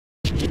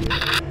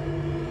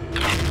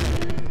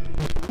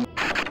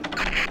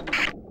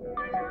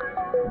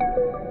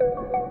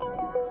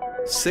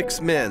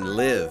6 men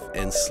live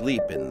and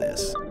sleep in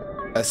this.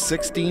 A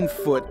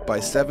 16-foot by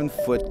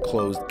 7-foot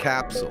closed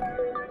capsule.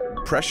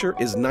 Pressure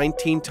is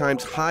 19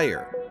 times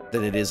higher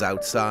than it is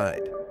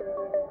outside.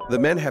 The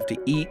men have to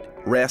eat,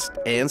 rest,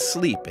 and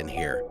sleep in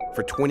here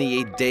for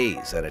 28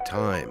 days at a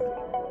time.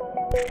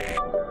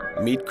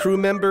 Meet crew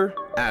member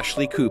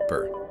Ashley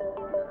Cooper.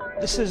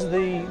 This is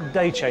the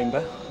day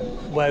chamber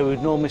where we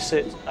would normally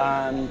sit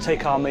and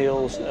take our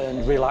meals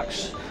and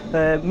relax.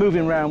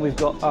 Moving around, we've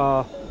got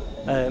our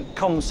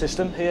comm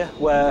system here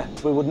where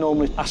we would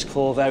normally ask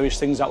for various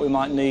things that we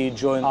might need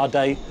during our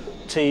day.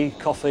 Tea,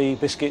 coffee,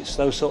 biscuits,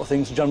 those sort of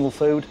things, general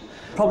food.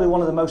 Probably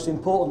one of the most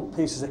important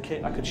pieces of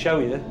kit I could show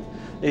you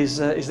is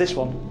this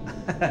one.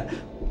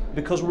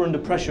 Because we're under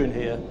pressure in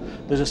here,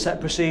 there's a set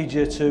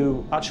procedure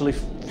to actually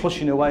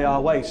flushing away our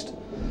waste,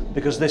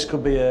 because this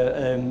could be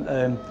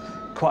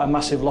quite a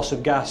massive loss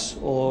of gas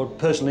or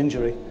personal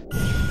injury.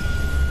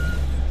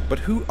 But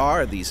who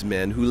are these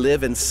men who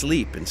live and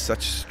sleep in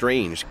such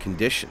strange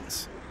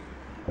conditions?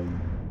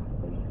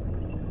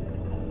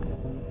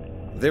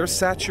 They're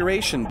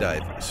saturation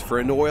divers for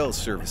an oil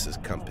services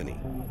company,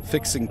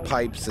 fixing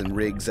pipes and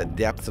rigs at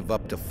depths of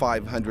up to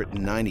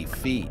 590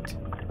 feet.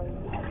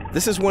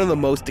 This is one of the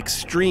most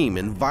extreme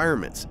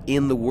environments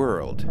in the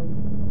world.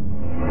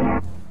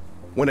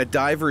 When a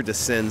diver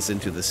descends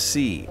into the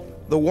sea,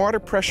 the water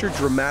pressure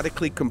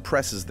dramatically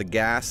compresses the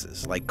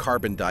gases, like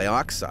carbon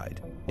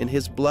dioxide, in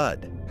his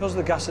blood. Because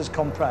the gas is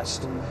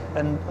compressed,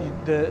 and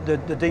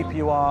the deeper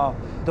you are,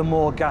 the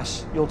more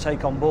gas you'll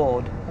take on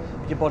board,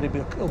 your body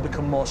will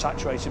become more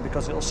saturated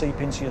because it'll seep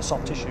into your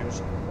soft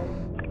tissues.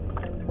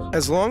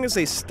 As long as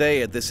they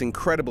stay at this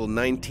incredible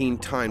 19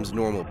 times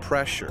normal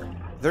pressure,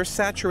 their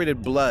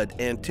saturated blood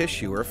and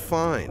tissue are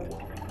fine.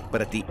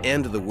 But at the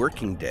end of the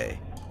working day,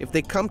 if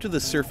they come to the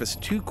surface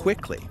too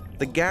quickly,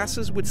 the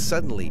gases would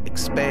suddenly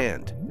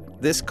expand.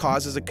 This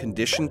causes a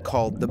condition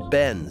called the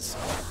bends.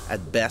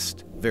 At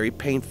best, very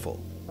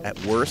painful. At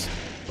worst,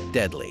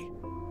 deadly.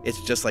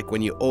 It's just like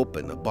when you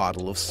open a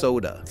bottle of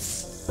soda.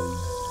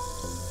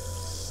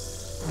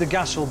 The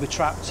gas will be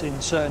trapped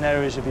in certain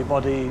areas of your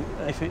body.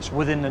 If it's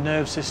within the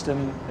nerve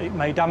system, it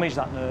may damage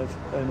that nerve,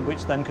 and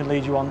which then can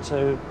lead you on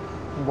to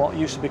what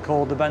used to be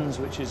called the bends,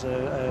 which is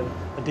a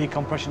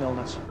decompression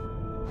illness.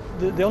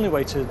 The only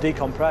way to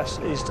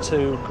decompress is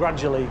to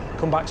gradually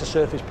come back to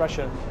surface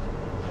pressure.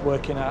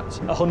 Working at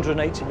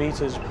 180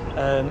 metres,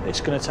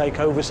 it's going to take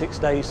over 6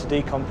 days to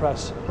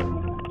decompress.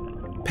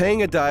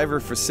 Paying a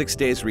diver for 6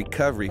 days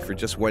recovery for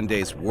just 1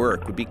 day's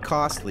work would be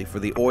costly for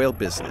the oil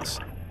business,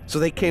 so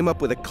they came up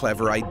with a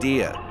clever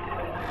idea.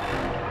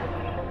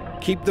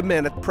 Keep the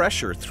men at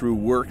pressure through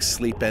work,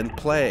 sleep, and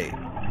play.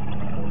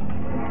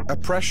 A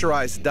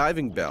pressurized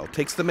diving bell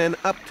takes the men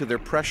up to their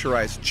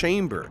pressurized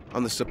chamber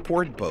on the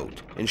support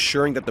boat,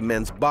 ensuring that the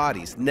men's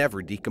bodies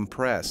never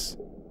decompress.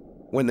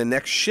 When the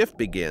next shift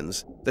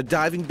begins, the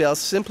diving bell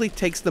simply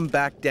takes them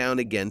back down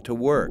again to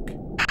work.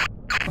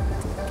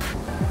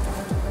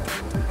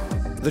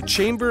 The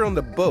chamber on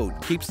the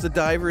boat keeps the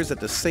divers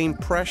at the same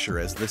pressure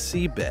as the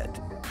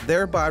seabed,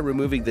 thereby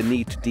removing the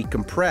need to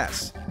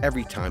decompress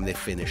every time they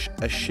finish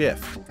a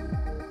shift.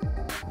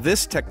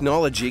 This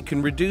technology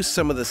can reduce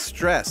some of the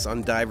stress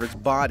on divers'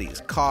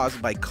 bodies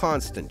caused by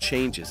constant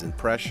changes in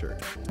pressure.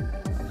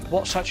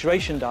 What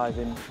saturation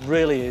diving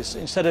really is,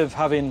 instead of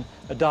having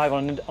a dive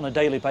on a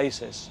daily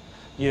basis,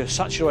 you're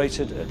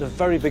saturated at the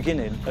very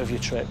beginning of your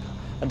trip,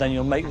 and then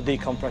you'll make the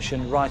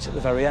decompression right at the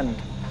very end.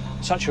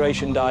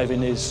 Saturation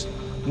diving is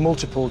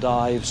multiple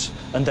dives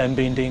and then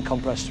being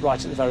decompressed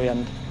right at the very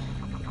end.